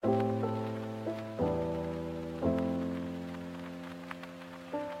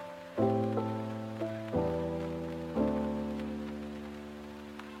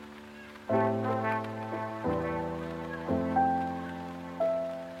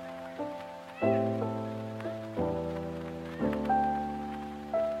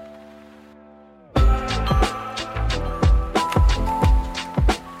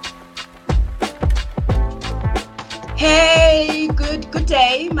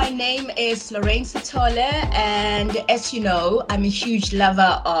my name is Lorraine Sitole, and as you know, I'm a huge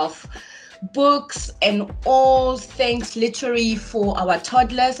lover of books and all things literary for our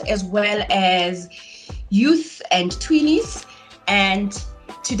toddlers as well as youth and tweenies. And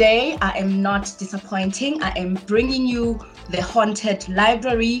today I am not disappointing. I am bringing you The Haunted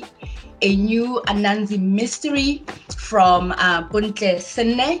Library, a new Anansi mystery from Buntle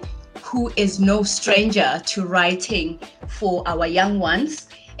Senne, who is no stranger to writing for our young ones,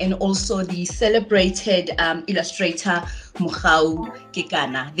 and also the celebrated illustrator Mokgao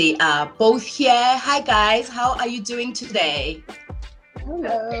Kekana. They are both here. Hi guys, how are you doing today?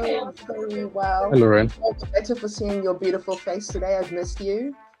 Hello, very well. Hello, Ren. All the better for seeing your beautiful face today. I've missed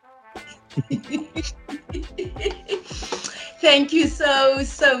you. Thank you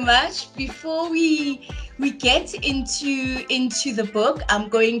so much. Before we get into the book, I'm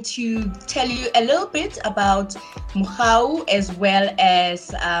going to tell you a little bit about Mokgao as well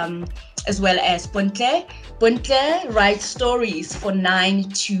as Buntle. Buntle writes stories for 9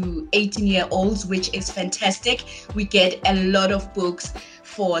 to 18-year-olds, which is fantastic. We get a lot of books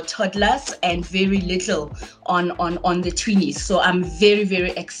for toddlers and very little on the tweenies. So I'm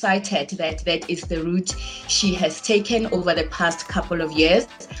very excited that is the route she has taken over the past couple of years.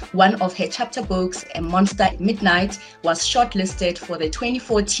 One of her chapter books, A Monster at Midnight, was shortlisted for the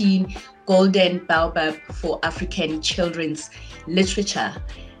 2014 Golden Baobab for African Children's Literature.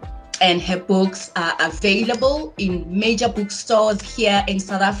 And her books are available in major bookstores here in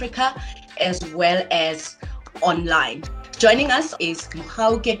South Africa as well as online. Joining us is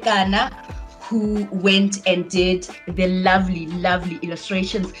Mokgao Kekana, who went and did the lovely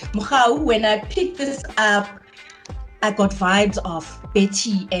illustrations. Mokgao, when I picked this up, I got vibes of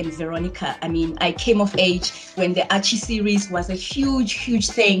Betty and Veronica. I mean, I came of age when the Archie series was a huge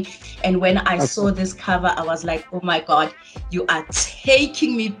thing. And when I saw this cover, I was like, oh my God, you are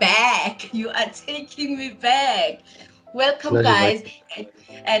taking me back. You are taking me back. Welcome, guys,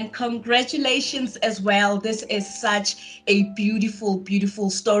 and congratulations as well. This is such a beautiful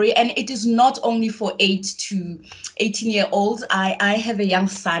story, and it is not only for 8 to 18-year-olds. I have a young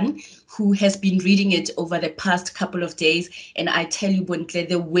son who has been reading it over the past couple of days, and I tell you, Buntle,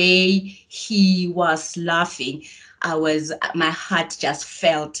 the way he was laughing, my heart just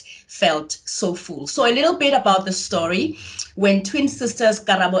felt so full. So a little bit about the story. When twin sisters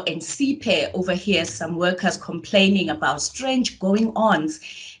Karabo and Sipe overhear some workers complaining about strange going-ons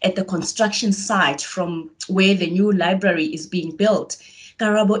at the construction site from where the new library is being built,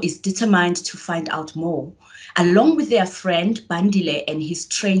 Karabo is determined to find out more. Along with their friend Bandile and his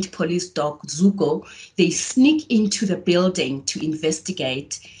trained police dog Zuko, they sneak into the building to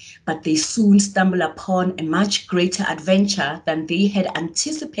investigate. But they soon stumble upon a much greater adventure than they had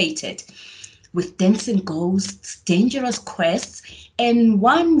anticipated, with dancing ghosts, dangerous quests, and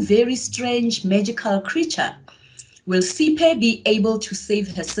one very strange magical creature. Will Sipe be able to save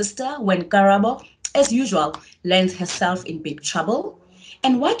her sister when Karabo, as usual, lands herself in big trouble?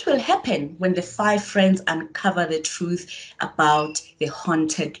 And what will happen when the 5 friends uncover the truth about the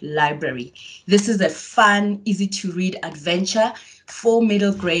haunted library? This is a fun, easy-to-read adventure for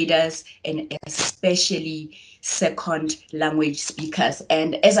middle graders and especially second language speakers.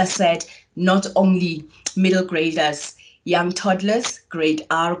 And as I said, not only middle graders, young toddlers, grade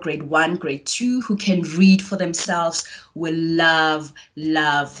R, grade 1, grade 2, who can read for themselves will love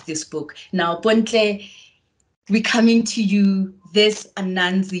this book. Now, Buntle, we're coming to you. This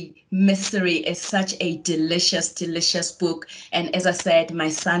Anansi mystery is such a delicious book. And as I said, my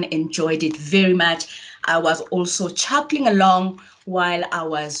son enjoyed it very much. I was also chuckling along while I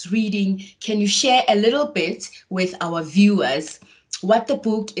was reading. Can you share a little bit with our viewers what the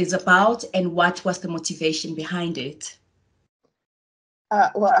book is about and what was the motivation behind it?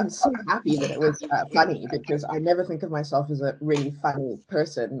 Well, I'm so happy that it was funny, because I never think of myself as a really funny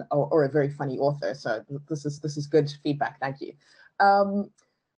person or a very funny author. So this is good feedback. Thank you.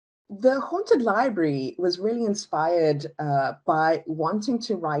 The Haunted Library was really inspired by wanting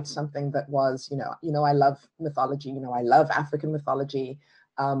to write something that was, I love mythology. I love African mythology.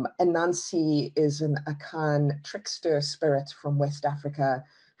 Anansi is an Akan trickster spirit from West Africa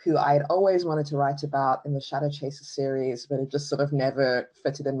who I had always wanted to write about in the Shadow Chaser series, but it just sort of never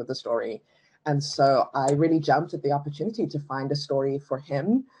fitted in with the story. And so I really jumped at the opportunity to find a story for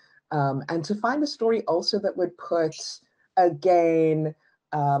him, and to find a story also that would put, again,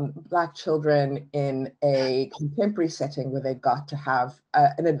 Black children in a contemporary setting where they got to have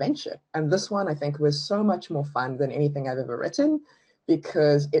an adventure. And this one, I think, was so much more fun than anything I've ever written,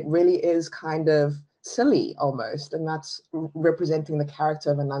 because it really is kind of silly almost, and that's representing the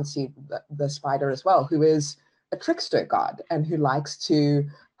character of Anansi the spider as well, who is a trickster god and who likes to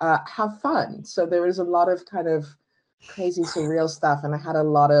have fun. So there is a lot of kind of crazy, surreal stuff, and I had a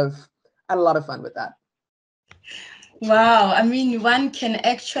lot of fun with that. Wow, I mean, one can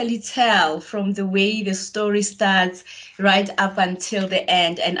actually tell from the way the story starts right up until the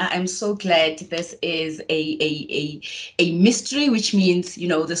end. And I am so glad this is a mystery, which means, you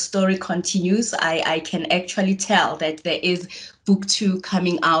know, the story continues. I can actually tell that there is book 2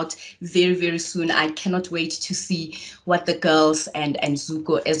 coming out very, very soon. I cannot wait to see what the girls and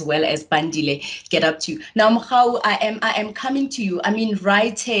Zuko as well as Bandile get up to. Now, how I am coming to you. I mean,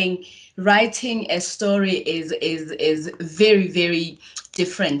 writing a story is very, very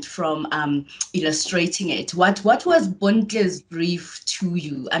different from illustrating it. What was Bonte's brief to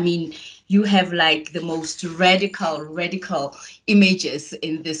you? I mean, you have like the most radical images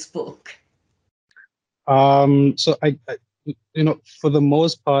in this book. So I you know, for the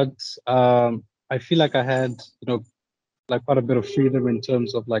most part, I feel like I had, you know, like quite a bit of freedom in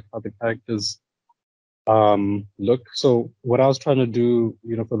terms of like how the characters look. So what I was trying to do,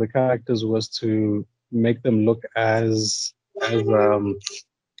 you know, for the characters was to make them look as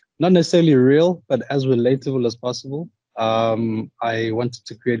not necessarily real, but as relatable as possible. I wanted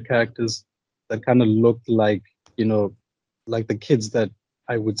to create characters that kind of looked like, you know, like the kids that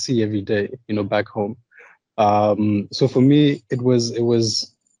I would see every day, you know, back home. So for me, it was,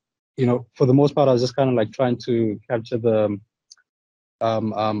 you know, for the most part, I was just kind of like trying to capture the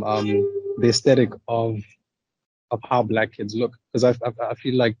aesthetic of how Black kids look, because I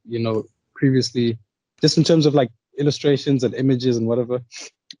feel like, you know, previously, just in terms of like illustrations and images and whatever,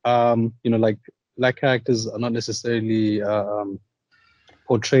 you know, like Black characters are not necessarily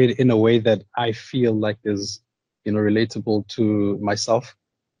portrayed in a way that I feel like is, you know, relatable to myself.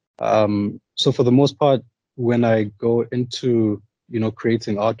 So for the most part, when I go into, you know,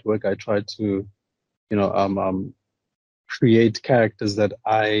 creating artwork, I try to, you know, create characters that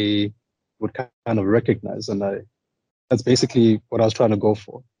I would kind of recognize, and that's basically what I was trying to go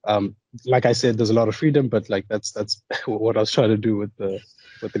for. Like I said, there's a lot of freedom, but like that's what I was trying to do with the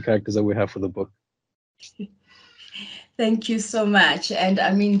characters that we have for the book. Thank you so much. And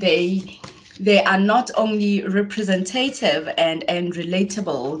I mean, they are not only representative and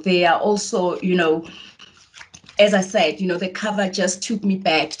relatable, they are also, you know, as I said, you know, the cover just took me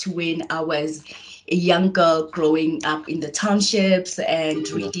back to when I was a young girl growing up in the townships and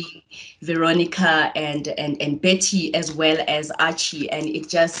reading Veronica and Betty as well as Archie, and it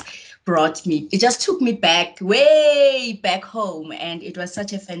just took me back, way back home, and it was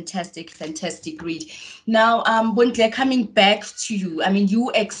such a fantastic read. Now, Bontle, coming back to you, I mean, you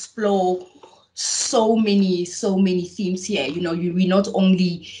explore so many themes here. You know, we not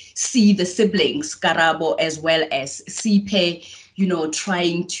only see the siblings Karabo as well as Sipe, you know,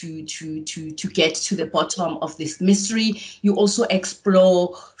 trying to get to the bottom of this mystery. You also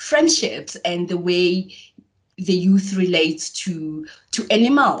explore friendships and the way the youth relates to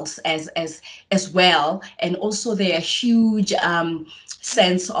animals as well, and also their huge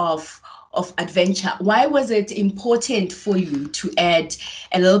sense of adventure. Why was it important for you to add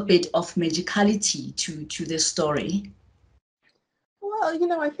a little bit of magicality to the story? Well, you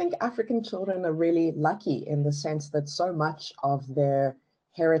know, I think African children are really lucky in the sense that so much of their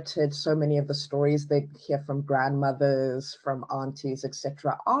heritage, so many of the stories they hear from grandmothers, from aunties,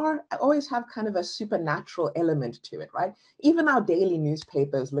 etc., are always have kind of a supernatural element to it, right? Even our daily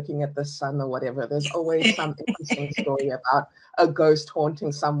newspapers, looking at the sun or whatever, there's always some interesting story about a ghost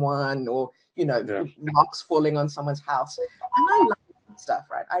haunting someone, or you know, rocks falling on someone's house. And I love that stuff,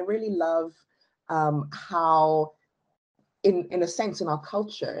 right? I really love how in a sense, in our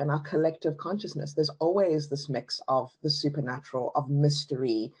culture, in our collective consciousness, there's always this mix of the supernatural, of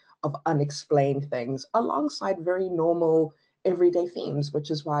mystery, of unexplained things, alongside very normal everyday themes, which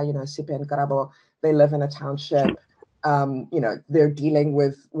is why, you know, Sipe and Karabo, they live in a township. You know, they're dealing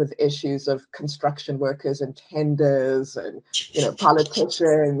with issues of construction workers and tenders and, you know,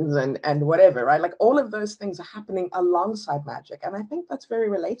 politicians and whatever, right? Like all of those things are happening alongside magic. And I think that's very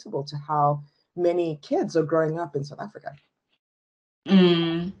relatable to how many kids are growing up in South Africa.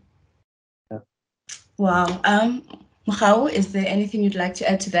 Mm. Yeah. Wow. Mokgao, is there anything you'd like to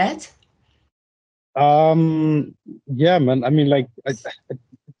add to that? Yeah, man. I mean, like, I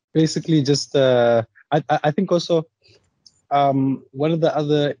basically just, I think also, one of the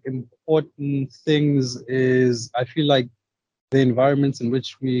other important things is I feel like the environments in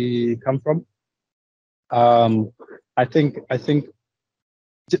which we come from. I think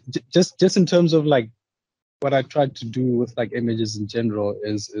just in terms of like what I tried to do with like images in general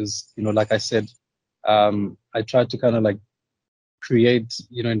is, you know, like I said, I tried to kind of like create,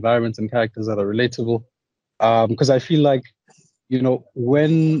 you know, environments and characters that are relatable, because I feel like, you know,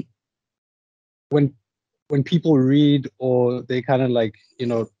 when when people read or they kind of like, you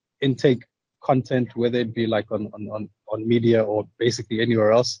know, intake content, whether it be like on media or basically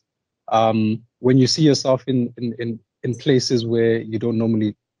anywhere else, when you see yourself in places where you don't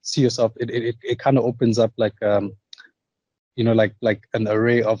normally see yourself, it kind of opens up like you know, like an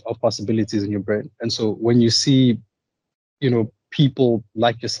array of possibilities in your brain. And so when you see, you know, people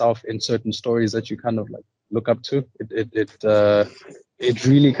like yourself in certain stories that you kind of like look up to, it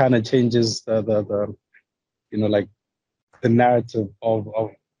really kind of changes the you know, like the narrative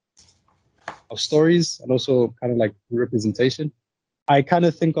of stories, and also kind of like representation. I kind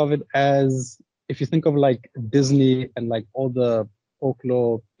of think of it as, if you think of like Disney and like all the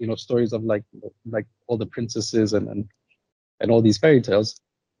folklore, you know, stories of like all the princesses and all these fairy tales.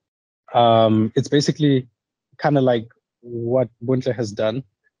 It's basically kind of like what Buntle has done,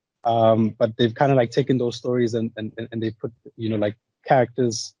 but they've kind of like taken those stories and they put, you know, like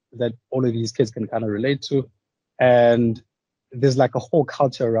characters that all of these kids can kind of relate to, and there's like a whole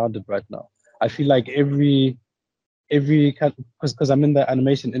culture around it right now. I feel like every because I'm in the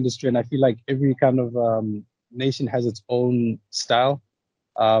animation industry, and I feel like every kind of nation has its own style,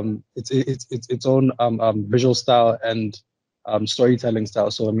 its own visual style and storytelling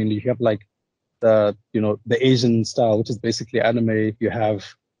style. So I mean, you have like the, you know, the Asian style, which is basically anime. You have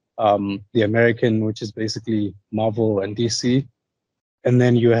the American, which is basically Marvel and DC, and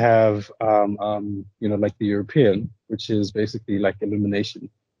then you have you know, like the European, which is basically like Illumination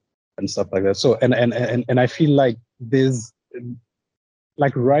and stuff like that. So and I feel like there's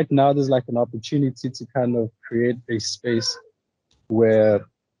like right now there's like an opportunity to kind of create a space where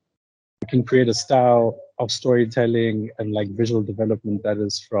you can create a style of storytelling and like visual development that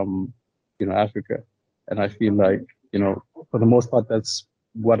is from, you know, Africa. And I feel like, you know, for the most part, that's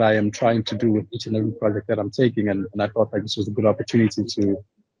what I am trying to do with each and every project that I'm taking. And I felt like this was a good opportunity to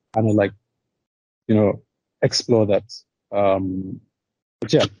kind of like, you know, explore that.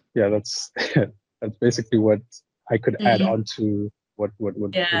 But yeah, that's that's basically what I could add on to what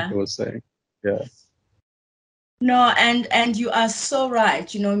Yeah. I was saying. Yeah. No, and you are so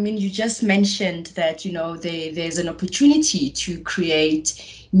right. You know, I mean, you just mentioned that, you know, there's an opportunity to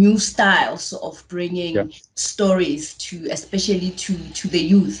create new styles of bringing Yeah. stories to, especially to the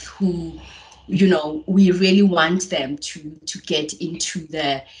youth who, you know, we really want them to get into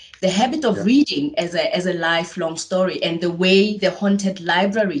the habit of Yeah. reading as a lifelong story. And the way the Haunted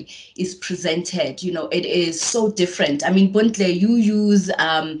Library is presented, you know, it is so different. I mean, Buntle, you use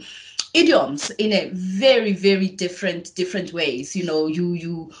idioms in a very, very different ways. You know,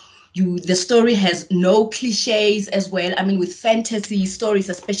 the story has no cliches as well. I mean, with fantasy stories,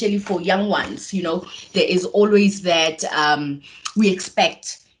 especially for young ones, you know, there is always that we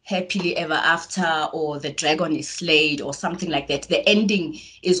expect happily ever after, or the dragon is slayed, or something like that. The ending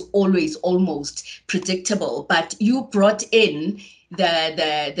is always almost predictable, but you brought in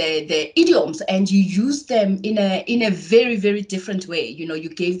the idioms, and you used them in a very different way. You know, you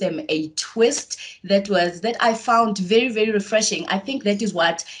gave them a twist that I found very refreshing. I think that is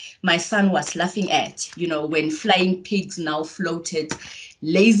what my son was laughing at, you know, when flying pigs now floated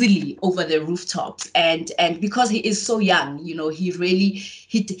lazily over the rooftops. And because he is so young, you know, he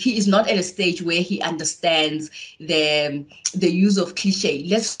is not at a stage where he understands the use of cliche.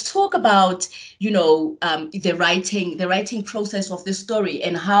 Let's talk about, you know, the writing process of the story,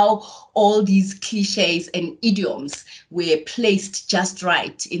 and how all these cliches and idioms were placed just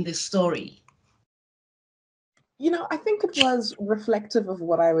right in the story. You know, I think it was reflective of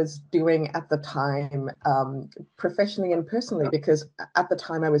what I was doing at the time, professionally and personally, because at the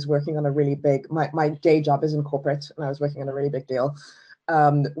time I was working on a really big, my day job is in corporate, and I was working on a really big deal,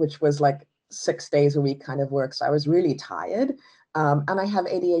 which was like 6 days a week kind of work. So I was really tired, and I have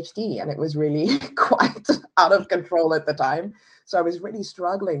ADHD, and it was really quite out of control at the time. So I was really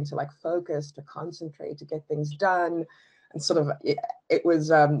struggling to like focus, to concentrate, to get things done. And sort of it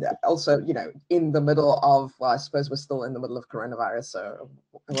was also, you know, in the middle of, well, I suppose we're still in the middle of coronavirus, so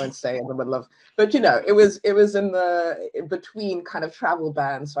I won't say in the middle of, but you know, it was in between kind of travel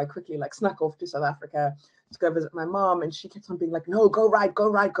bans. So I quickly like snuck off to South Africa to go visit my mom, and she kept on being like, no, go write,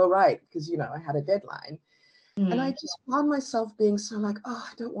 because, you know, I had a deadline. And I just found myself being so like, oh,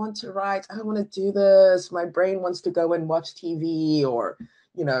 I don't want to write, I don't want to do this, my brain wants to go and watch TV, or,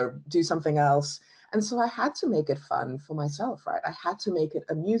 you know, do something else. And so I had to make it fun for myself, right? I had to make it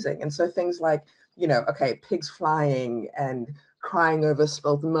amusing. And so things like, you know, okay, pigs flying and crying over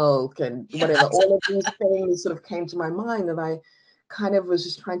spilt milk and whatever, all of these things sort of came to my mind. And I kind of was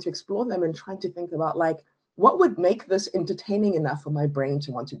just trying to explore them and trying to think about like, what would make this entertaining enough for my brain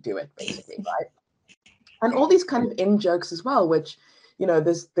to want to do it, basically, right? And all these kind of in jokes as well, which, you know,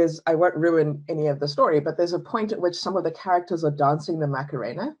 there's I won't ruin any of the story, but there's a point at which some of the characters are dancing the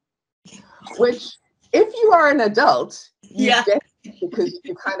Macarena, which if you are an adult, you get it, because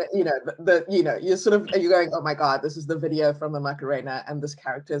you kind of, you know, you're sort of, you're going, oh my God, this is the video from the Macarena and this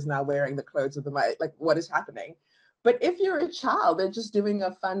character is now wearing the clothes of the, like, what is happening? But if you're a child, they're just doing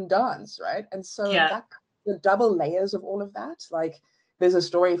a fun dance, right? And so that the double layers of all of that, like, there's a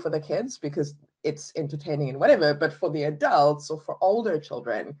story for the kids because it's entertaining and whatever, but for the adults or for older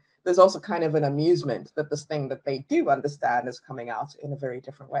children, there's also kind of an amusement that this thing that they do understand is coming out in a very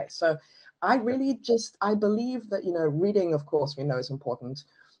different way. So I really I believe that, you know, reading, of course, we know is important.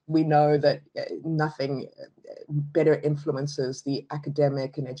 We know that nothing better influences the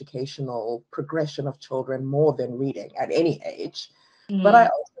academic and educational progression of children more than reading at any age. But I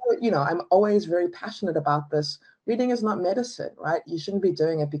also, you know, I'm always very passionate about this. Reading is not medicine, right? You shouldn't be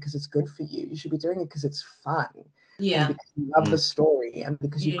doing it because it's good for you. You should be doing it because it's fun. And because you love the story and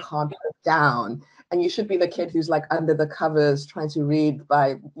because you can't put it down. And you should be the kid who's like under the covers trying to read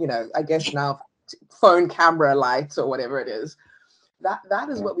by, you know, I guess now phone camera lights or whatever it is. That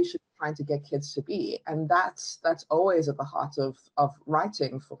is what we should be trying to get kids to be. And that's always at the heart of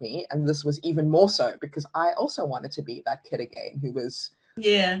writing for me. And this was even more so because I also wanted to be that kid again who was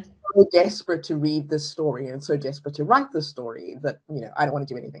so desperate to read this story and so desperate to write this story that, you know, I don't want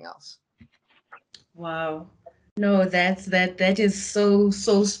to do anything else. Wow. No, that is so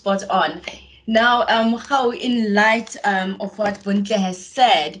spot on. Now, how in light of what Bontle has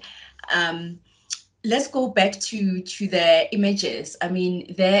said, let's go back to the images. I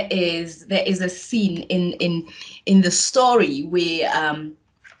mean, there is a scene in the story where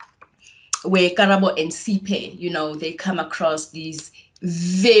Karabo and Sipe, you know, they come across these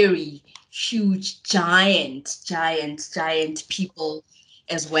very huge, giant people,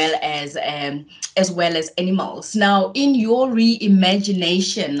 as well as animals. Now, in your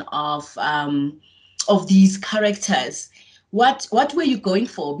reimagination of these characters, what were you going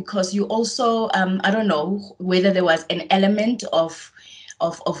for? Because you also, I don't know whether there was an element of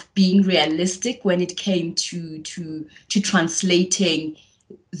being realistic when it came to translating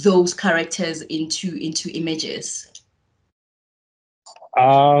those characters into images.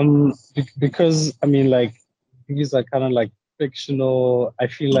 Because I mean, like, these are kind of like fictional. I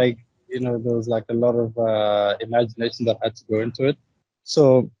feel like, you know, there was like a lot of imagination that had to go into it.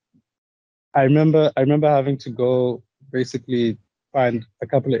 So I remember having to go basically find a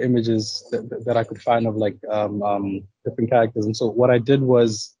couple of images that I could find of like different characters. And so what I did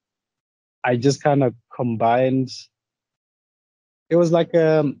was I just kind of combined. It was like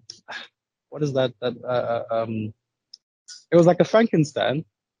what is that? It was like a Frankenstein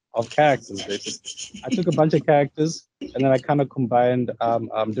of characters, basically. I took a bunch of characters and then I kind of combined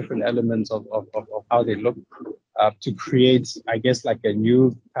different elements of how they look to create, I guess, like a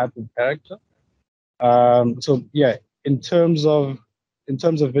new type of character. So yeah, in terms of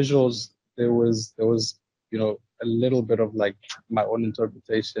visuals, there was, you know, a little bit of like my own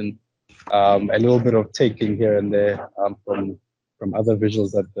interpretation, a little bit of taking here and there from other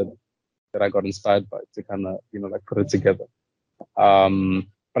visuals that I got inspired by to kind of, you know, like put it together.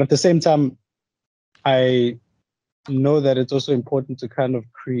 But at the same time, I know that it's also important to kind of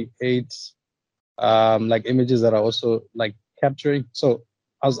create like images that are also like capturing. So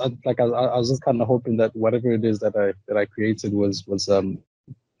I was just kind of hoping that whatever it is that I created was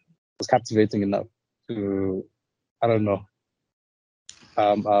captivating enough to, I don't know,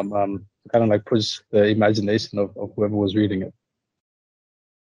 kind of like push the imagination of whoever was reading it.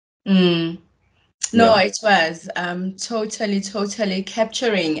 No, it was totally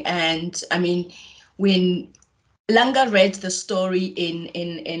capturing. And I mean, when Langa read the story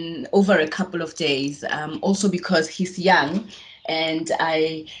in over a couple of days, also because he's young, and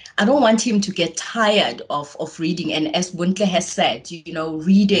I don't want him to get tired of reading. And as Bontle has said, you know,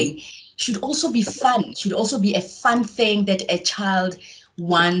 reading should also be fun, should also be a fun thing that a child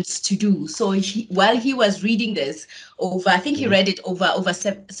wants to do. So while he was reading this over, I think he read it over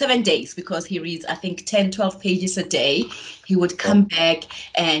 7 days, because he reads, I think, 10-12 pages a day. He would come back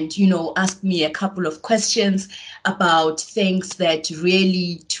and, you know, ask me a couple of questions about things that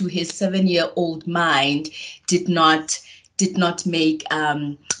really, to his 7-year-old mind, did not make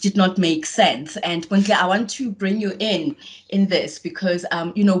sense. And Bontle, I want to bring you in this because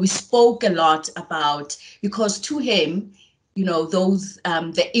you know, we spoke a lot about, because to him, you know, those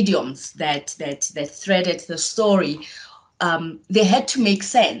the idioms that threaded the story, they had to make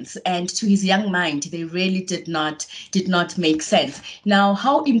sense, and to his young mind, they really did not make sense. Now,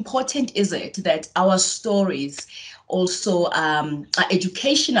 how important is it that our stories also are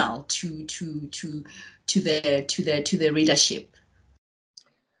educational to the readership?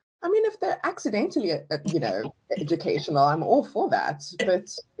 I mean, if they're accidentally, educational, I'm all for that. But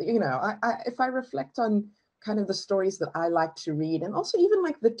if I reflect on kind of the stories that I like to read, and also even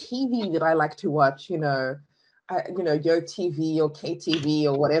like the TV that I like to watch, Yo TV or KTV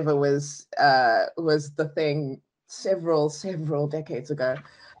or whatever was the thing several decades ago.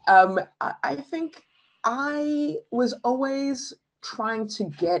 I think I was always trying to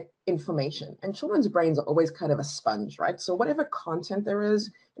get information, and children's brains are always kind of a sponge, right? So whatever content there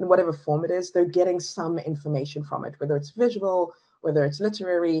is, in whatever form it is, they're getting some information from it, whether it's visual, whether it's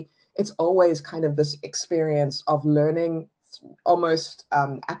literary. It's always kind of this experience of learning almost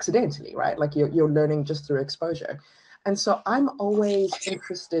accidentally, right? Like you're learning just through exposure. And so I'm always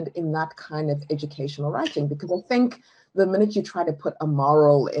interested in that kind of educational writing, because I think the minute you try to put a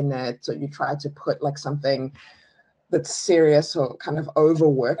moral in it, or you try to put like something that's serious or kind of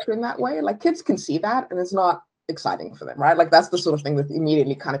overworked in that way, like kids can see that and it's not exciting for them, right? Like that's the sort of thing that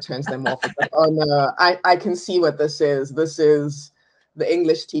immediately kind of turns them off. It's like, oh no, I can see what this is. This is the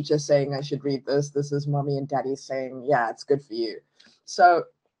English teacher saying I should read this. This is mommy and daddy saying, yeah, it's good for you. So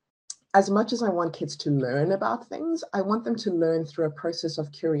as much as I want kids to learn about things, I want them to learn through a process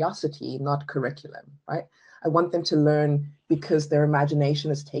of curiosity, not curriculum, right? I want them to learn because their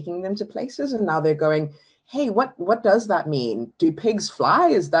imagination is taking them to places, and now they're going, hey, what does that mean? Do pigs fly?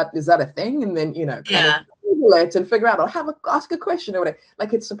 Is that a thing? And then, kind of Google it and figure out, or ask a question or whatever.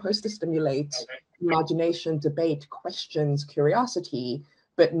 Like, it's supposed to stimulate imagination, debate, questions, curiosity,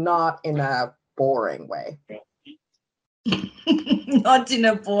 but not in a boring way. Not in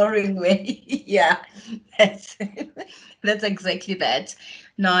a boring way. Yeah, that's exactly that.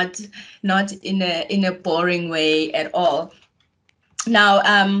 Not in a boring way at all. Now,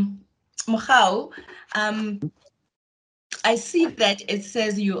 Mokgao, I see that it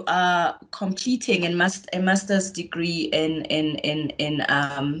says you are completing a master's degree in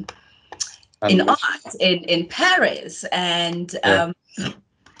art in Paris, and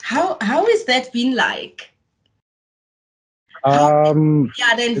how has that been like?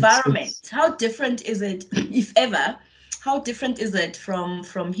 The environment. How different is it, if ever? How different is it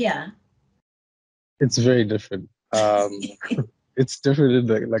from here? It's very different. It's different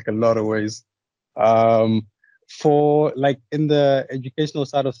in like a lot of ways. For like in the educational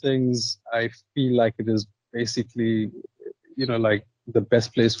side of things, I feel like it is basically, like the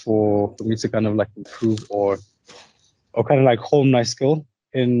best place for me to kind of like improve or kind of like hone my skill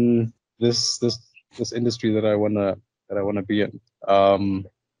in this industry that I wanna be in.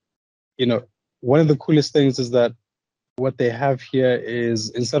 One of the coolest things is that what they have here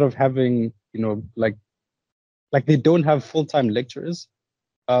is, instead of having, like they don't have full-time lecturers.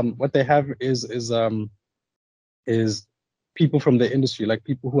 What they have is people from the industry, like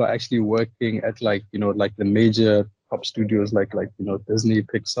people who are actually working at like the major top studios like Disney,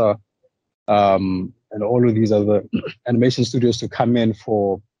 Pixar, and all of these other animation studios, to come in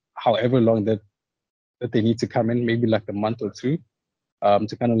for however long that they need to come in, maybe like a month or two,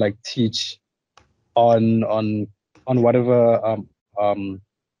 to kind of like teach on whatever I don't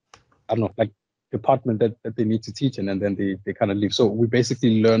know, like department that they need to teach in, and then they kind of leave. So we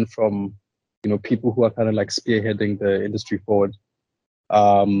basically learn from people who are kind of like spearheading the industry forward,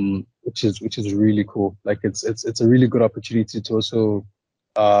 which is really cool. Like it's a really good opportunity to also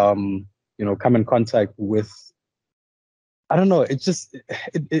come in contact with, I don't know, it's just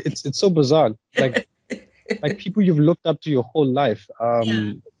it's so bizarre, like like people you've looked up to your whole life.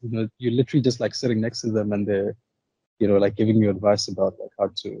 You're literally just like sitting next to them, and they're like giving you advice about like how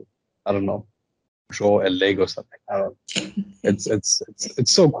to, I don't know, draw a leg or something. I don't know.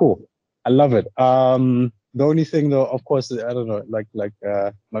 It's so cool. I love it. The only thing though, of course, I don't know, like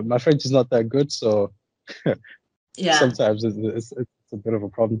my French is not that good, so yeah, sometimes it's a bit of a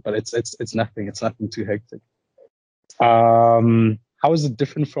problem, but it's nothing. It's nothing too hectic. How is it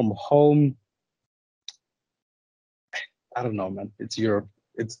different from home? I don't know, man. It's Europe.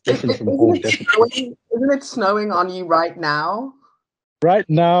 It's different from home. Isn't it snowing on you right now? Right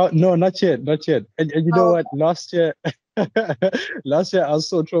now, no, not yet. And you know what? Last year I was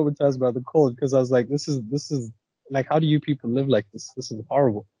so traumatized by the cold, because I was like, this is like, how do you people live like this? This is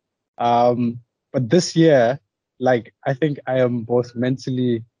horrible. But this year, like, I think I am both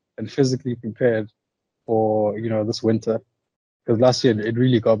mentally and physically prepared for this winter, because last year it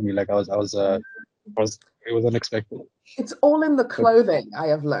really got me. Like it was unexpected. It's all in the clothing, I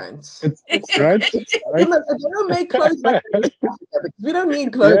have learned. It's right. They don't make clothes like this, because we don't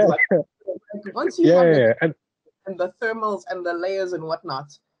need clothes like that. Like, once you have and the thermals and the layers and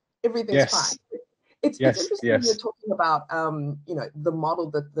whatnot, everything's fine. It's interesting you're talking about the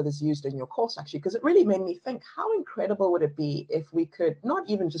model that is used in your course, actually, because it really made me think, how incredible would it be if we could, not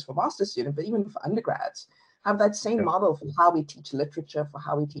even just for master's students, but even for undergrads, have that same model for how we teach literature, for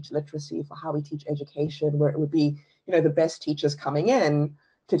how we teach literacy, for how we teach education, where it would be, the best teachers coming in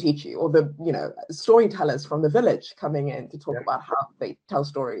to teach you, or the storytellers from the village coming in to talk about how they tell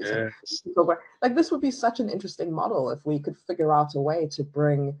stories. Like, this would be such an interesting model if we could figure out a way to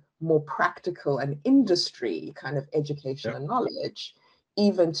bring more practical and industry kind of education and knowledge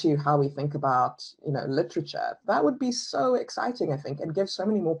even to how we think about literature. That would be so exciting, I think, and give so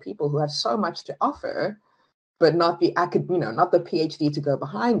many more people who have so much to offer, but not the not the PhD to go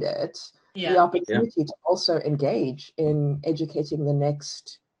behind it, the opportunity to also engage in educating the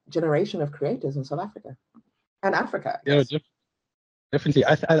next generation of creators in South Africa and Africa. Yeah, definitely.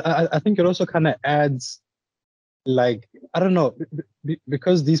 I think it also kind of adds, like, I don't know,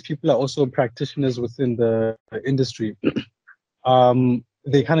 because these people are also practitioners within the industry.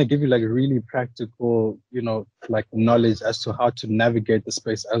 They kind of give you like really practical, like knowledge as to how to navigate the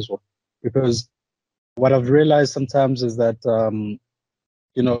space as well. Because what I've realized sometimes is that,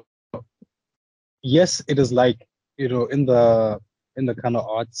 yes, it is like, in the kind of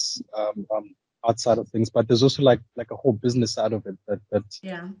arts, art side of things, but there's also like a whole business side of it that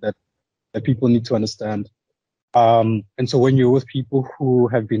people need to understand. And so when you're with people who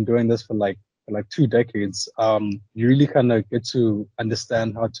have been doing this for like 2 decades, you really kind of get to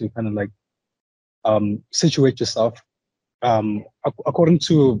understand how to kind of like situate yourself according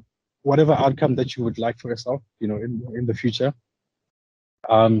to whatever outcome that you would like for yourself, in the future.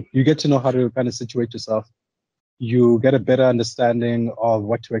 You get to know how to kind of situate yourself. You get a better understanding of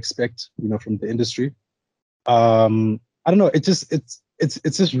what to expect, from the industry. I don't know. It's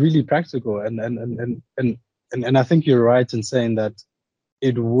just really practical, and I think you're right in saying that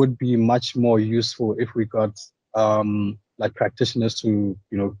it would be much more useful if we got like practitioners to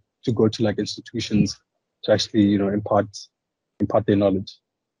go to like institutions to actually impart their knowledge.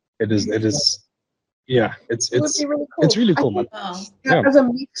 It is. Yeah, it's really cool. It's really cool, man. As a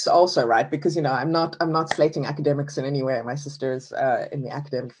mix also, right? Because I'm not slating academics in any way. My sister's in the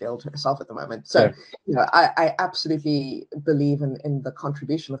academic field herself at the moment. So I absolutely believe in the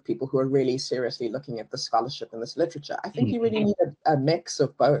contribution of people who are really seriously looking at the scholarship and this literature. I think you really need a mix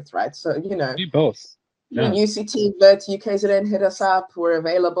of both, right? So need both. UCT, VET, UKZN, hit us up. We're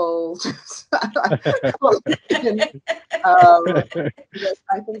available. Yes, I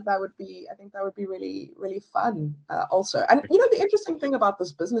think that would be really, really fun. Also, and the interesting thing about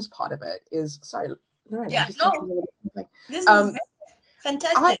this business part of it is, sorry, Lorraine, this is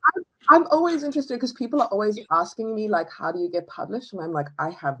fantastic. I'm always interested because people are always asking me like, how do you get published? And I'm like, I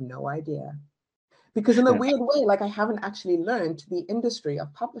have no idea. Because in a weird way, like, I haven't actually learned the industry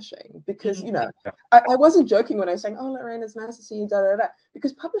of publishing, because, I wasn't joking when I was saying, oh, Lorraine, it's nice to see you,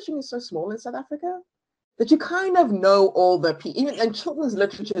 because publishing is so small in South Africa that you kind of know all the people, and children's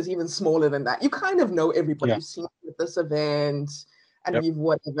literature is even smaller than that. You kind of know everybody. You've seen at this event and you've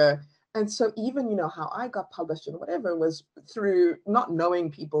whatever. And so even, how I got published and whatever was through not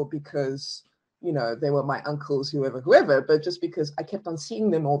knowing people because, they were my uncles, whoever, but just because I kept on seeing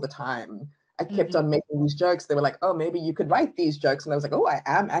them all the time. I kept on making these jokes. They were like, oh, maybe you could write these jokes. And I was like, oh, I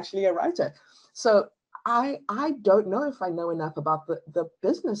am actually a writer. So I don't know if I know enough about the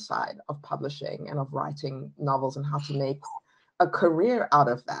business side of publishing and of writing novels and how to make a career out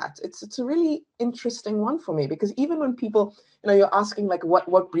of that. It's a really interesting one for me, because even when people, you're asking like,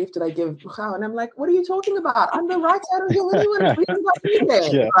 what brief did I give? And I'm like, what are you talking about? I'm the writer. I don't give anyone a brief about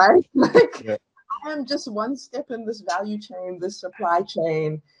anything, right? Like, I am just one step in this value chain, this supply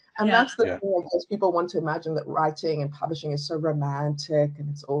chain. And that's the thing, I guess people want to imagine that writing and publishing is so romantic and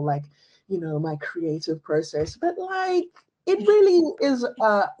it's all like, my creative process. But like, it really is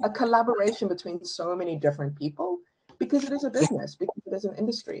a collaboration between so many different people, because it is a business, because it is an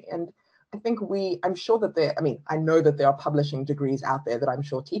industry. And I think I'm sure that I know that there are publishing degrees out there that I'm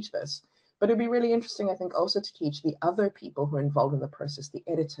sure teach this, but it'd be really interesting, I think, also to teach the other people who are involved in the process, the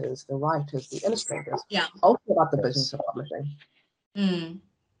editors, the writers, the illustrators, also about the business of publishing.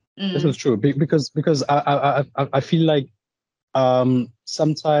 This is true, because I feel like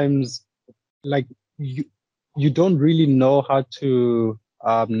sometimes, like, you don't really know how to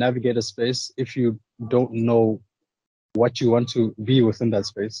navigate a space if you don't know what you want to be within that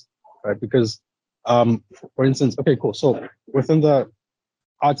space, right? Because for instance, okay, cool. So within the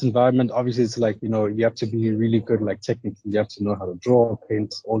arts environment, obviously it's like, you have to be really good, like technically, you have to know how to draw,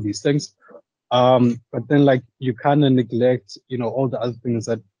 paint, all these things. But then like you kind of neglect, all the other things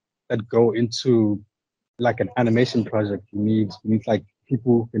that go into like an animation project. You need like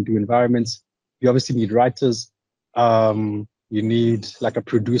people who can do environments. you obviously need writers. You need like a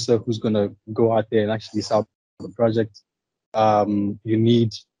producer who's gonna go out there and actually sell the project. You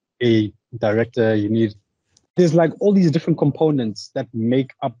need a director. There's like all these different components that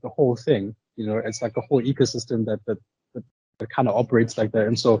make up the whole thing. You know, it's like a whole ecosystem that kind of operates like that.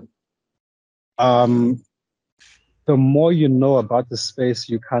 And so, the more you know about the space,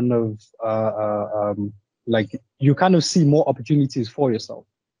 you kind of like you kind of see more opportunities for yourself.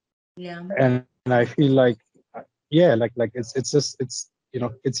 Yeah. And I feel like, yeah, like it's you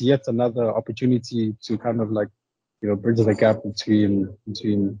know, it's yet another opportunity to kind of like, you know, bridge the gap between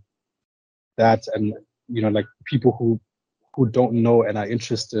that and, you know, like people who don't know and are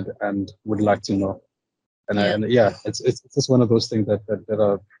interested and would like to know. And yeah, it's just one of those things that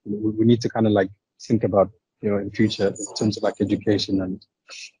are we need to kind of like think about, you know, in future in terms of like education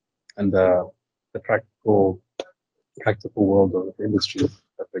and the practical world of the industry.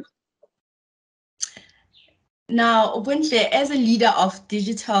 I think. Now, Bontle, as a leader of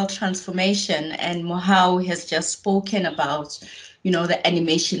digital transformation, and Mohau has just spoken about, you know, the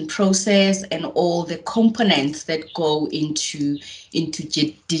animation process and all the components that go into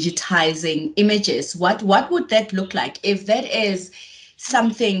digitizing images. What would that look like if that is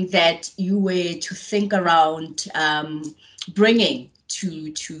something that you were to think around bringing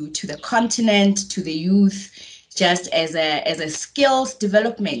to the continent, to the youth, just as a skills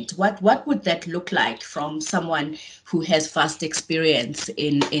development? What would that look like from someone who has vast experience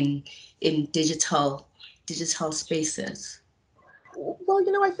in digital spaces? Well,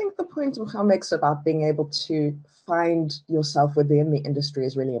 you know, I think the point Mohau makes about being able to find yourself within the industry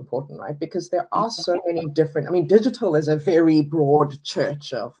is really important, right? Because there are so many different, I mean, digital is a very broad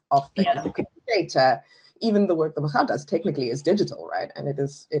church of things. Yeah. It could be data. Even the work that Mohau does technically is digital, right? And it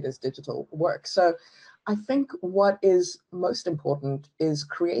is digital work. So I think what is most important is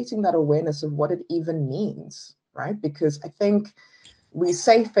creating that awareness of what it even means, right? Because I think we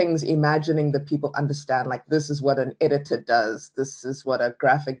say things imagining that people understand, like this is what an editor does, this is what a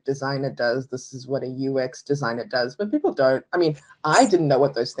graphic designer does, this is what a UX designer does, but people don't. I mean, I didn't know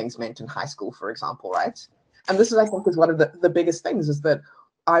what those things meant in high school, for example, right? And this is, I think, is one of the biggest things, is that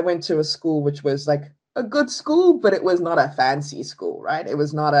I went to a school which was like a good school, but it was not a fancy school, right? It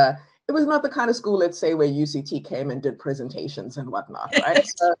was not the kind of school, let's say, where UCT came and did presentations and whatnot, right?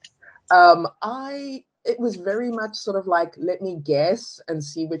 So it was very much sort of like, let me guess and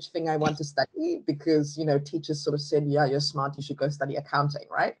see which thing I want to study, because, you know, teachers sort of said, yeah, you're smart, you should go study accounting,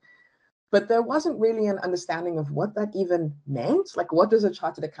 right? But there wasn't really an understanding of what that even meant. Like, what does a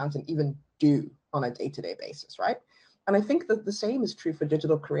chartered accountant even do on a day-to-day basis, right? And I think that the same is true for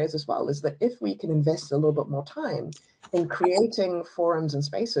digital careers as well, is that if we can invest a little bit more time in creating forums and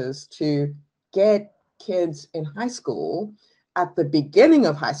spaces to get kids in high school, at the beginning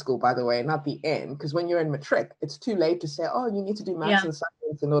of high school, by the way, not the end, because when you're in matric, it's too late to say, oh, you need to do maths and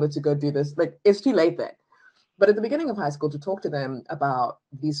science in order to go do this. Like, it's too late then. But at the beginning of high school, to talk to them about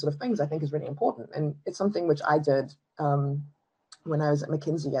these sort of things, I think is really important. And it's something which I did when I was at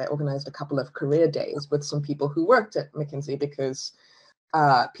McKinsey. I organized a couple of career days with some people who worked at McKinsey, because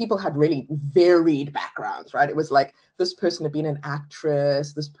people had really varied backgrounds, right? It was like, this person had been an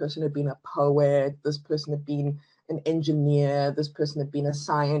actress, this person had been a poet, this person had been an engineer, this person had been a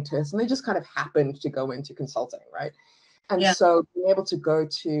scientist, and they just kind of happened to go into consulting, right? And so being able to go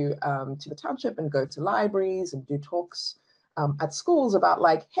to the township and go to libraries and do talks at schools about,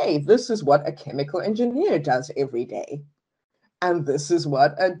 like, hey, this is what a chemical engineer does every day. And this is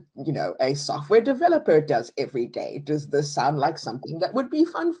what a software developer does every day. Does this sound like something that would be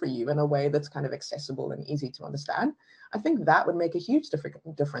fun for you in a way that's kind of accessible and easy to understand? I think that would make a huge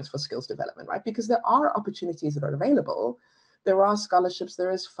difference for skills development, right? Because there are opportunities that are available. There are scholarships,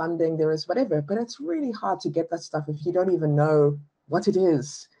 there is funding, there is whatever, but it's really hard to get that stuff if you don't even know what it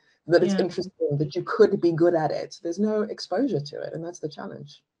is, that it's interesting, that you could be good at it. There's no exposure to it, and that's the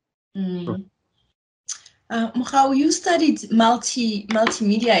challenge. Mohau, you studied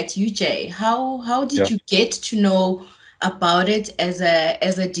multimedia at UJ. How did you get to know about it as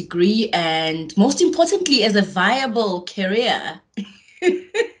a degree, and most importantly, as a viable career?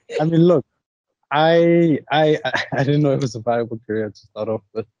 I mean, look, I didn't know it was a viable career to start off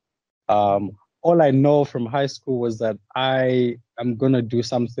with. All I know from high school was that I am gonna do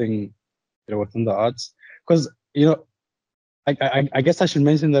something, you know, within the arts. Because, you know, I guess I should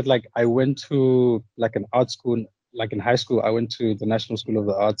mention that, like, I went to like an art school. Like in high school, I went to the National School of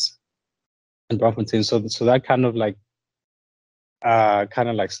the Arts in Braamfontein. So that kind of like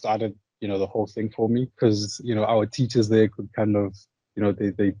started, you know, the whole thing for me, because, you know, our teachers there could kind of, you know,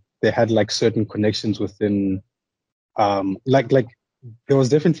 they had like certain connections within like there was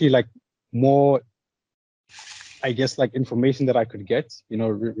definitely like more, I guess, like information that I could get, you know,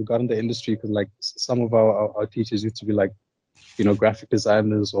 regarding the industry, because like some of our teachers used to be like, you know, graphic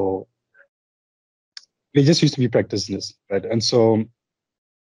designers, or they just used to be practitioners, right? And so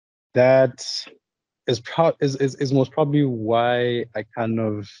that is most probably why I kind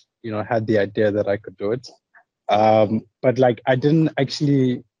of, you know, had the idea that I could do it. But like I didn't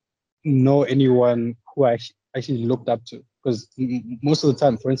actually know anyone who I actually looked up to, because most of the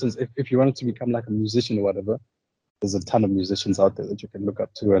time, for instance, if you wanted to become like a musician or whatever, there's a ton of musicians out there that you can look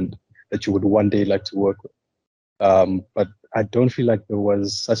up to and that you would one day like to work with. But I don't feel like there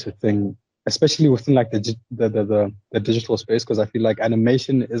was such a thing, especially within like the digital space, because I feel like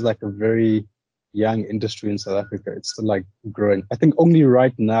animation is like a very young industry in South Africa. It's still like growing. I think only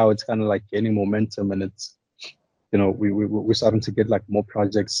right now it's kind of like gaining momentum, and it's, you know, we're starting to get like more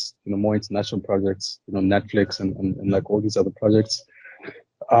projects, you know, more international projects, you know, Netflix and like all these other projects.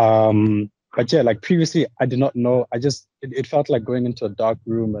 But yeah, like previously I did not know. I just, it felt like going into a dark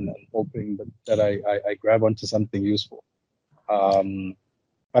room and hoping that I grab onto something useful.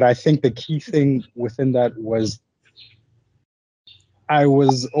 But I think the key thing within that was I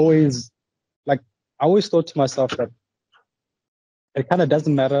was always like, I always thought to myself that it kind of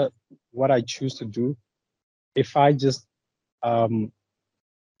doesn't matter what I choose to do. If I just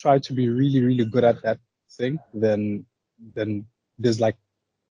try to be really, really good at that thing, then there's like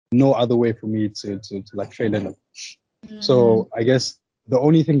no other way for me to like fail in it. So I guess the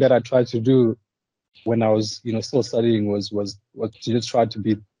only thing that I tried to do when I was, you know, still studying was to just try to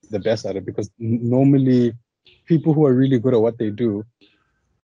be the best at it, because normally people who are really good at what they do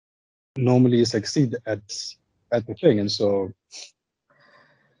normally succeed at the thing. And so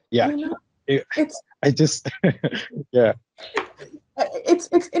yeah, You know, I just yeah.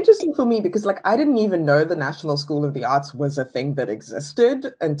 It's interesting for me because like I didn't even know the National School of the Arts was a thing that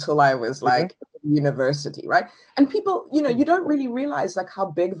existed until I was like in university, right? And people, you know, you don't really realize like how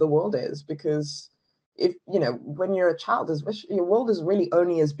big the world is, because if, you know, when you're a child, your world is really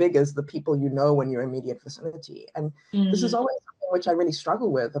only as big as the people you know in your immediate vicinity. And this is always something which I really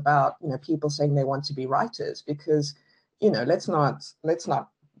struggle with about, you know, people saying they want to be writers, because, you know, let's not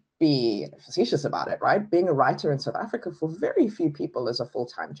be facetious about it, right? Being a writer in South Africa for very few people is a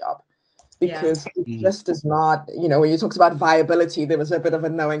full-time job, because it just is not, you know, when you talk about viability, there was a bit of a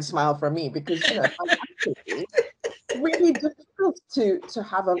knowing smile from me, because, you know, really difficult to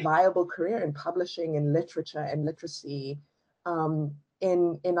have a viable career in publishing and literature and literacy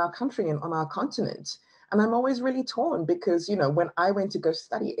in our country and on our continent. And I'm always really torn because, you know, when I went to go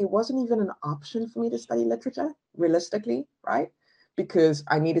study, it wasn't even an option for me to study literature, realistically, right? Because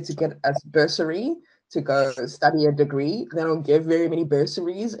I needed to get a bursary to go study a degree. They don't give very many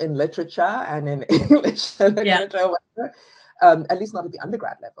bursaries in literature and in English literature, whatever, at least not at the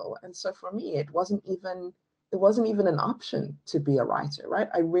undergrad level. And so for me, it wasn't even an option to be a writer, right?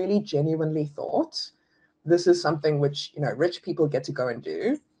 I really genuinely thought this is something which, you know, rich people get to go and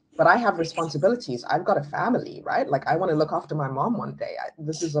do, but I have responsibilities. I've got a family, right? Like I want to look after my mom one day.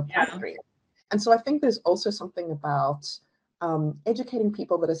 This is a pipe dream. And so I think there's also something about educating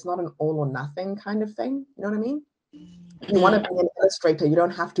people that it's not an all or nothing kind of thing. You know what I mean? You want to be an illustrator, you don't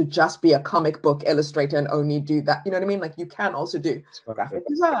have to just be a comic book illustrator and only do that. You know what I mean? Like you can also do graphic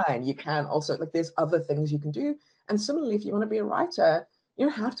design. You can also, like, there's other things you can do. And similarly, if you want to be a writer, you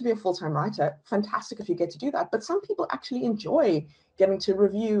don't have to be a full-time writer. Fantastic if you get to do that. But some people actually enjoy getting to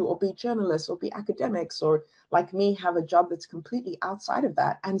review or be journalists or be academics, or like me, have a job that's completely outside of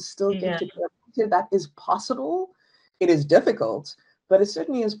that and still get to be a writer. That is possible. It is difficult, but it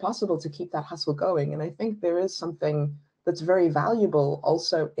certainly is possible to keep that hustle going. And I think there is something that's very valuable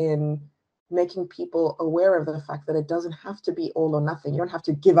also in making people aware of the fact that it doesn't have to be all or nothing. You don't have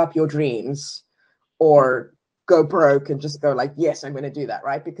to give up your dreams or go broke and just go like, yes, I'm going to do that,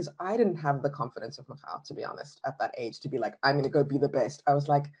 right? Because I didn't have the confidence of Mafau, to be honest, at that age, to be like, I'm going to go be the best. I was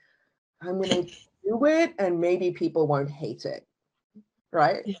like, I'm going to do it and maybe people won't hate it,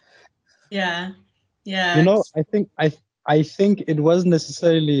 right? Yeah. You know, I think it wasn't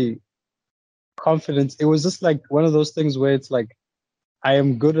necessarily confidence. It was just like one of those things where it's like, I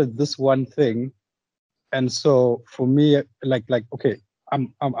am good at this one thing, and so for me, like okay,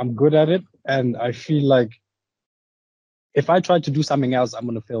 I'm good at it, and I feel like if I try to do something else, I'm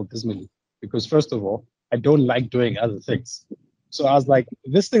gonna fail dismally, because first of all, I don't like doing other things. So I was like,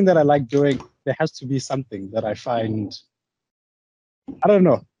 this thing that I like doing, there has to be something that I find, I don't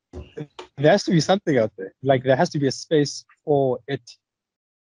know, there has to be something out there. Like there has to be a space for it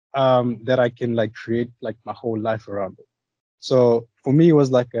that I can like create like my whole life around it. So for me, it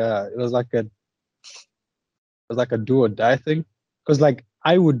was like a do or die thing. Because like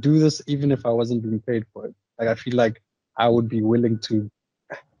I would do this even if I wasn't being paid for it. Like I feel like I would be willing to.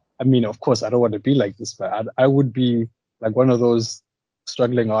 I mean, of course, I don't want to be like this, but I would be like one of those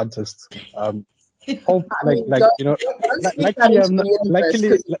struggling artists. Hope I mean, like don't, you know, don't speak that luckily into I'm not. the universe Luckily,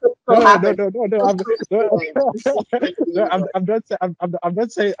 because it could no, still no, no, happen. no, no, no. It's still experience. No, I'm not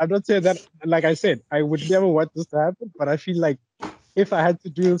saying. I'm not saying that. Like I said, I would never want this to happen. But I feel like if I had to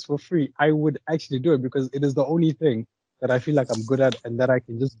do this for free, I would actually do it because it is the only thing that I feel like I'm good at and that I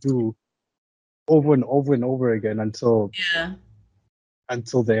can just do over and over and over again Yeah.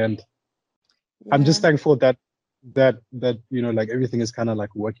 until the end. I'm Yeah. just thankful that you know like everything is kind of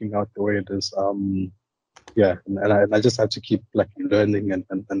like working out the way it is. Yeah, and I just have to keep like learning and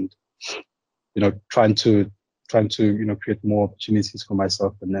you know trying to you know create more opportunities for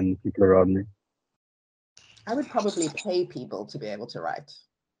myself and then people around me. I would probably pay people to be able to write.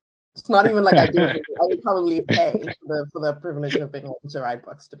 It's not even like I do it. I would probably pay for the privilege of being able to write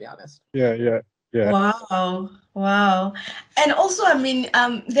books, to be honest. Yeah. Wow, wow. And also, I mean,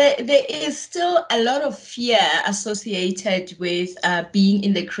 there is still a lot of fear associated with being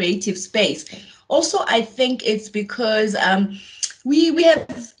in the creative space. Also, I think it's because we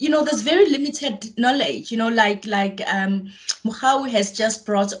have, you know, there's very limited knowledge, you know, Mokgao has just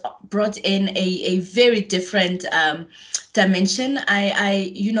brought in a very different dimension.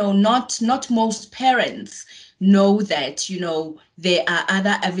 You know, not most parents know that, you know, there are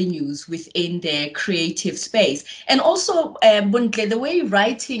other avenues within their creative space. And also, Bontle, the way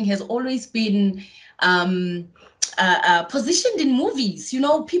writing has always been positioned in movies. You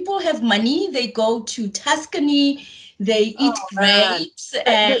know, people have money, they go to Tuscany, they eat Man, grapes,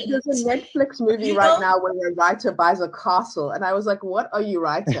 and, there's a Netflix movie you right know, now where a writer buys a castle, and I was like, "What are you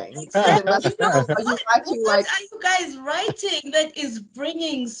writing? yeah, They must, you know, are you writing what like are you guys writing that is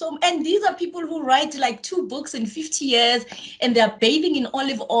bringing so? And these are people who write like 2 books in 50 years, and they're bathing in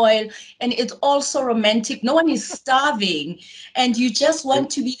olive oil, and it's all so romantic. No one is starving, and you just want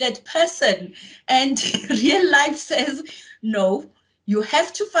to be that person. And real life says, no, you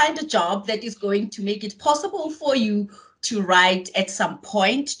have to find a job that is going to make it possible for you to write at some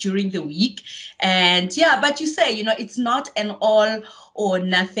point during the week. And yeah, but you say, you know, it's not an all or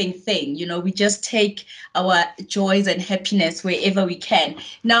nothing thing. You know, we just take our joys and happiness wherever we can.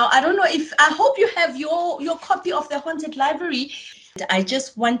 Now, I don't know if I hope you have your copy of the Haunted Library. I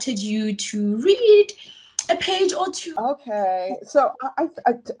just wanted you to read a page or two. Okay, so I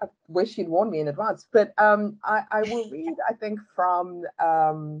wish you'd warned me in advance, but I will read, I think, from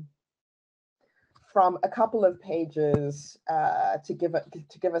a couple of pages to give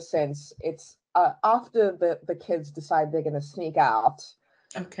a sense. It's after the kids decide they're going to sneak out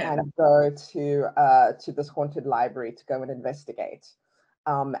Okay. and go to this haunted library to go and investigate.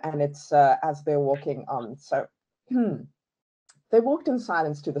 And it's as they're walking on. So they walked in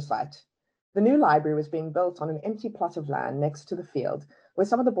silence to the site. The new library was being built on an empty plot of land next to the field where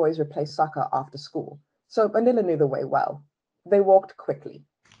some of the boys would play soccer after school. So Bandila knew the way well. They walked quickly.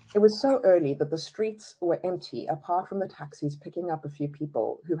 It was so early that the streets were empty apart from the taxis picking up a few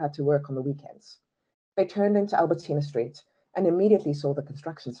people who had to work on the weekends. They turned into Albertina Street and immediately saw the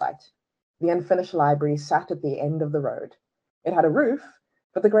construction site. The unfinished library sat at the end of the road. It had a roof,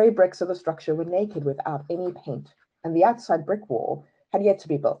 but the grey bricks of the structure were naked without any paint, and the outside brick wall had yet to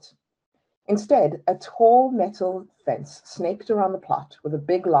be built. Instead, a tall metal fence snaked around the plot with a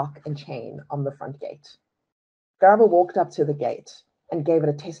big lock and chain on the front gate. Garba walked up to the gate and gave it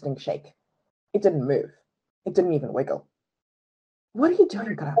a testing shake. It didn't move. It didn't even wiggle. "What are you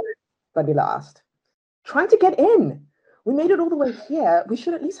doing, Garba?" Bandila asked. "Trying to get in. We made it all the way here. We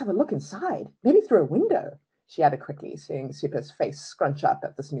should at least have a look inside, maybe through a window," she added quickly, seeing Sipa's face scrunch up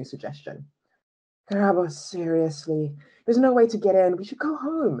at this new suggestion. "Garaba, seriously, there's no way to get in. We should go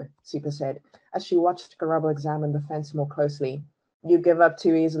home," Sipa said, as she watched Garaba examine the fence more closely. "You give up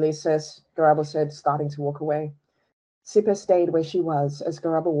too easily, sis," Garaba said, starting to walk away. Sipa stayed where she was as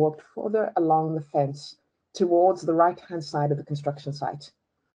Garaba walked further along the fence towards the right-hand side of the construction site.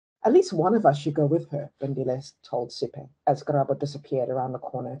 "At least one of us should go with her," Bandile told Sipa as Garaba disappeared around the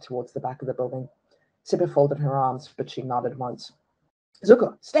corner towards the back of the building. Sipa folded her arms, but she nodded once.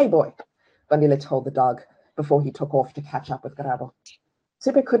 "Zuko, stay, boy," Bandile told the dog before he took off to catch up with Garaba.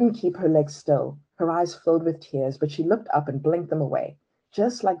 Sipa couldn't keep her legs still. Her eyes filled with tears, but she looked up and blinked them away,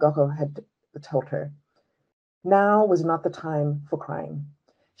 just like Goko had told her. Now was not the time for crying.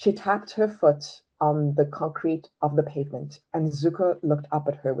 She tapped her foot on the concrete of the pavement, and Zuko looked up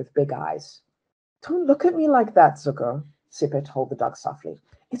at her with big eyes. "Don't look at me like that, Zuko," Sipa told the dog softly.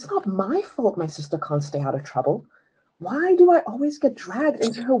 "It's not my fault my sister can't stay out of trouble. Why do I always get dragged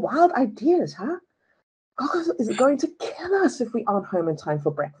into her wild ideas, huh? Gogo is going to kill us if we aren't home in time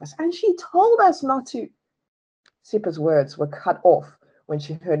for breakfast. And she told us not to. Sipha's words were cut off when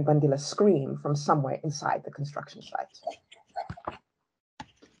she heard Bandila scream from somewhere inside the construction site.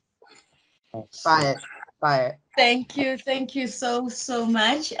 Buy it. Thank you so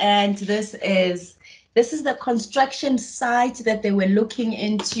much. And this is the construction site that they were looking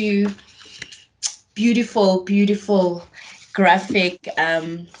into. Beautiful graphic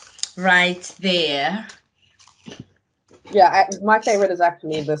right there. Yeah, my favorite is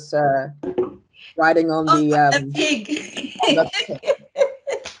actually this riding on the pig.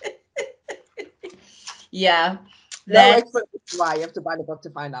 Yeah. No explanation why. You have to buy the book to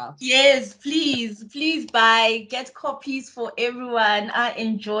find out. Yes, please buy, get copies for everyone. I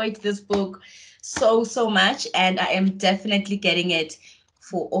enjoyed this book so much, and I am definitely getting it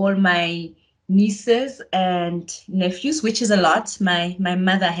for all my nieces and nephews, which is a lot. My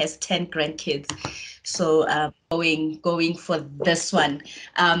mother has 10 grandkids, so going for this one.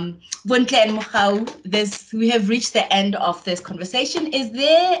 Bontle and Mokgao, we have reached the end of this conversation. Is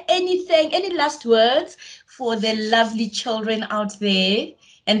there any last words for the lovely children out there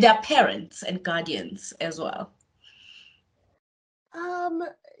and their parents and guardians as well?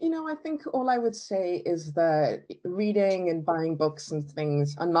 I think all I would say is that reading and buying books and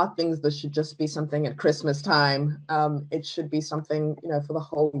things are not things that should just be something at Christmas time. It should be something, for the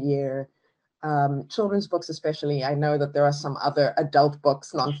whole year. Children's books especially. I know that there are some other adult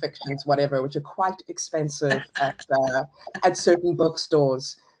books, non-fictions, whatever, which are quite expensive at certain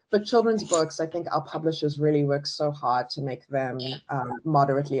bookstores. But children's books, I think our publishers really work so hard to make them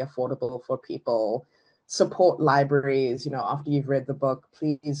moderately affordable for people. Support libraries, after you've read the book,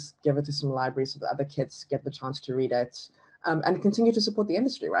 please give it to some libraries so that other kids get the chance to read it. And continue to support the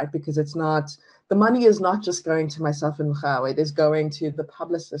industry, right? Because the money is not just going to myself and Mokgao, it is going to the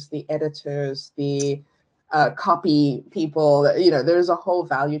publicists, the editors, the copy people. There's a whole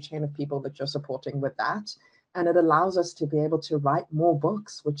value chain of people that you're supporting with that. And it allows us to be able to write more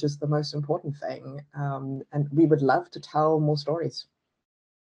books, which is the most important thing. And we would love to tell more stories.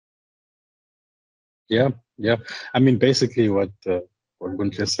 Yeah. I mean, basically what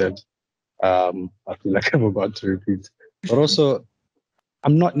Bontle said, I feel like I'm about to repeat. But also,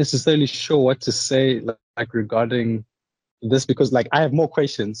 I'm not necessarily sure what to say like regarding this, because like I have more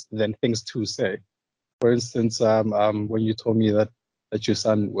questions than things to say. For instance, when you told me that your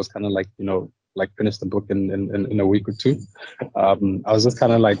son was kind of like, like finished the book in a week or two, I was just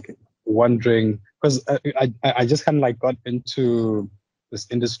kind of like wondering, because I just kind of like got into this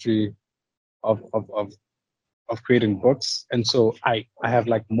industry of creating books, and so I have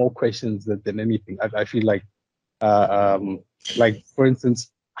like more questions than anything. I feel like for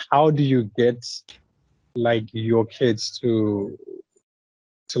instance, how do you get like your kids to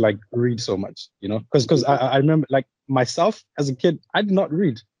like read so much, because I remember like myself as a kid, I did not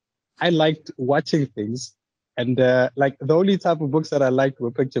read. I liked watching things, and like the only type of books that I liked were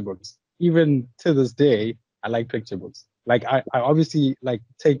picture books. Even to this day, I like picture books. Like I obviously like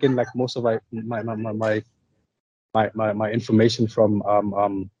taken like most of my information from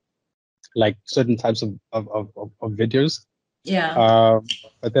like certain types of videos. Yeah.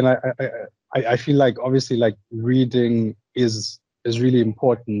 But then I feel like obviously like reading is really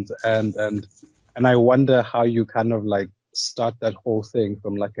important, and I wonder how you kind of like start that whole thing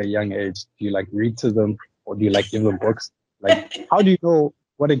from like a young age. Do you like read to them, or do you like give them books? Like how do you know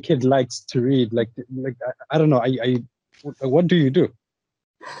what a kid likes to read? Like I don't know. What do you do?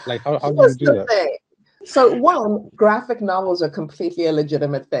 Like how do you do that? So one, graphic novels are completely a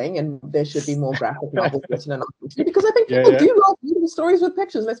legitimate thing, and there should be more graphic novels written in industry, because I think people do like reading stories with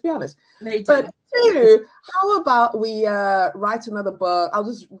pictures, let's be honest. But two, how about we write another book? I'll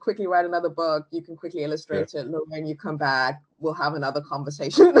just quickly write another book. You can quickly illustrate it. Lorraine, you come back. We'll have another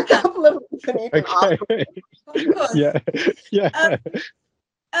conversation in a couple of weeks, and you can ask. Of course. Yeah.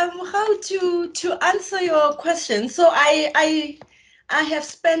 How to answer your question? So I have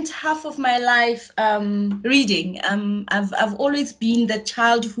spent half of my life reading. I've always been the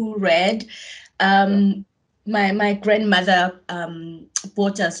child who read. My grandmother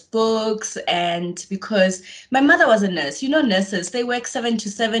bought us books, and because my mother was a nurse, nurses, they work 7 to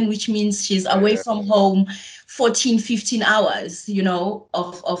 7, which means she's away from home 14, 15 hours,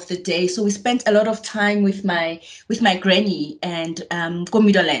 of the day. So we spent a lot of time with my granny and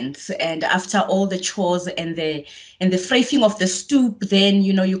Komidolands, and after all the chores and the framing of the stoop, then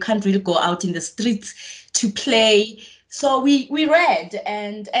you can't really go out in the streets to play. So we read,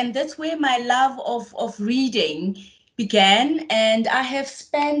 and that's where my love of reading began. And I have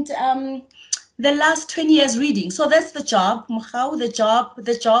spent the last 20 years reading. So that's the job, Mokgao.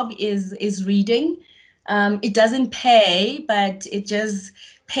 The job is reading. It doesn't pay, but it just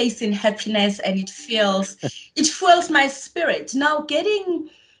pays in happiness, and it fuels my spirit. Now, getting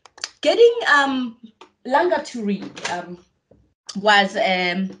Langa to read was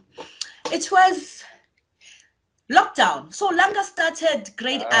lockdown. So Langa started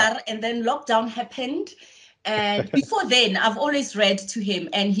grade R, and then lockdown happened. And before then, I've always read to him,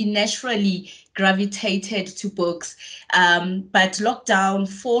 and he naturally gravitated to books. But lockdown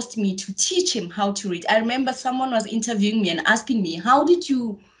forced me to teach him how to read. I remember someone was interviewing me and asking me,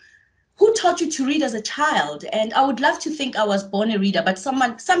 who taught you to read as a child? And I would love to think I was born a reader, but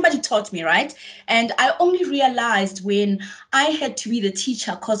somebody taught me, right? And I only realized when I had to be the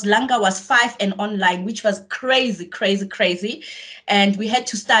teacher, because Langa was 5 and online, which was crazy, crazy, crazy. And we had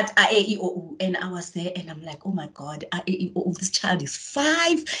to start A-E-I-O-U. And I was there and I'm like, oh my God, A-E-I-O-U, this child is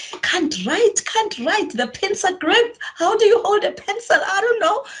 5, can't write, the pencil grip. How do you hold a pencil? I don't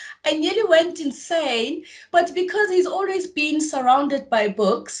know. I nearly went insane. But because he's always been surrounded by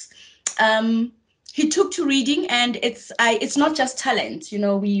books, he took to reading, and it's not just talent. You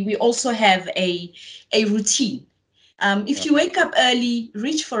know, we also have a routine. If you wake up early,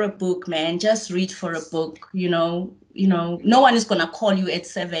 reach for a book, man. Just read for a book. You know, no one is gonna call you at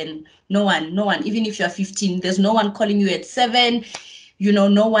 7. No one. Even if you're 15, there's no one calling you at 7. You know,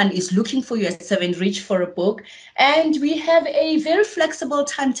 no one is looking for you at 7. Reach for a book, and we have a very flexible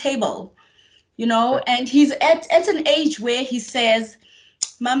timetable. You know, and he's at an age where he says,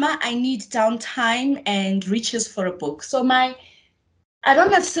 Mama, I need downtime, and reaches for a book. So I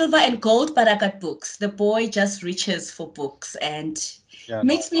don't have silver and gold, but I got books. The boy just reaches for books, and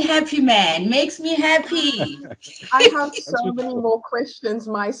makes me happy, man. Makes me happy. I have so many more questions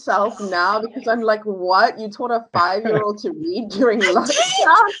myself now, because I'm like, what? You taught a 5-year-old to read during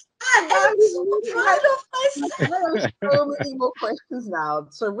lockdown? I am so proud of myself. I have so many more questions now.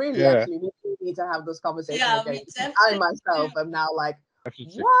 So really, actually, we do need to have this conversation. Yeah, again. we I myself am now like,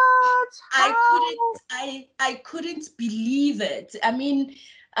 what? I couldn't believe it. I mean,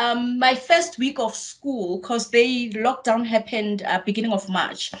 my first week of school, because lockdown happened beginning of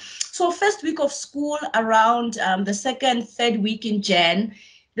March. So first week of school, around the second, third week in Jan,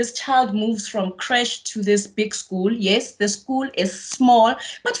 this child moves from creche to this big school. Yes, the school is small,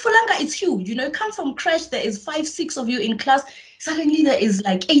 but for Langa, it's huge. You know, you come from creche, there is 5, 6 of you in class. Suddenly there is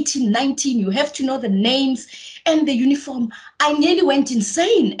like 18, 19. You have to know the names and the uniform. I nearly went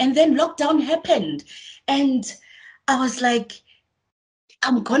insane. And then lockdown happened. And I was like,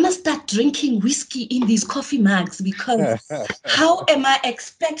 I'm gonna start drinking whiskey in these coffee mugs, because how am I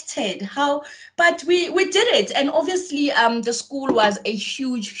expected? But we did it. And obviously the school was a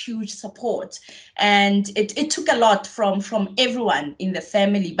huge support. And it took a lot from everyone in the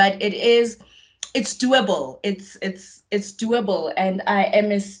family, but it's doable. It's doable. And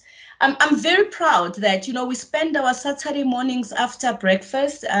I'm very proud that, you know, we spend our Saturday mornings after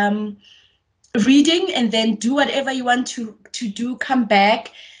breakfast reading, and then do whatever you want to do, come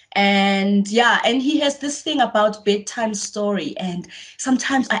back. And he has this thing about bedtime story, and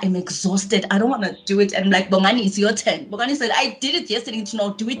sometimes I am exhausted. I don't want to do it. And I'm like, Bongani, it's your turn. Bongani said, I did it yesterday.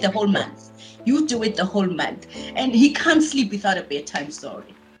 No, do it the whole month. You do it the whole month. And he can't sleep without a bedtime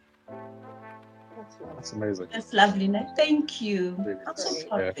story. That's amazing. That's lovely. Thank you. I'm so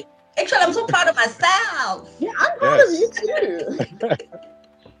proud of it. Actually, I'm so proud of myself. Yeah, I'm proud of you too.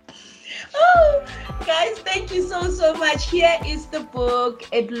 Oh, guys, thank you so much. Here is the book.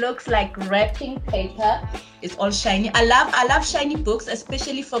 It looks like wrapping paper. It's all shiny. I love shiny books,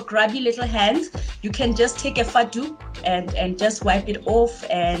 especially for grubby little hands. You can just take a faduk and just wipe it off,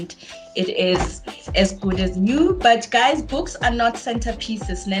 and it is as good as new. But guys, books are not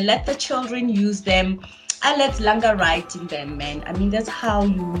centerpieces. Now let the children use them. I let Langa write in them, man. I mean, that's how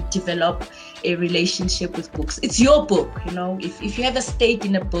you develop a relationship with books. It's your book, you know. If you have a stake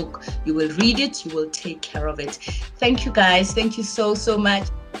in a book, you will read it, you will take care of it. Thank you, guys. Thank you so much.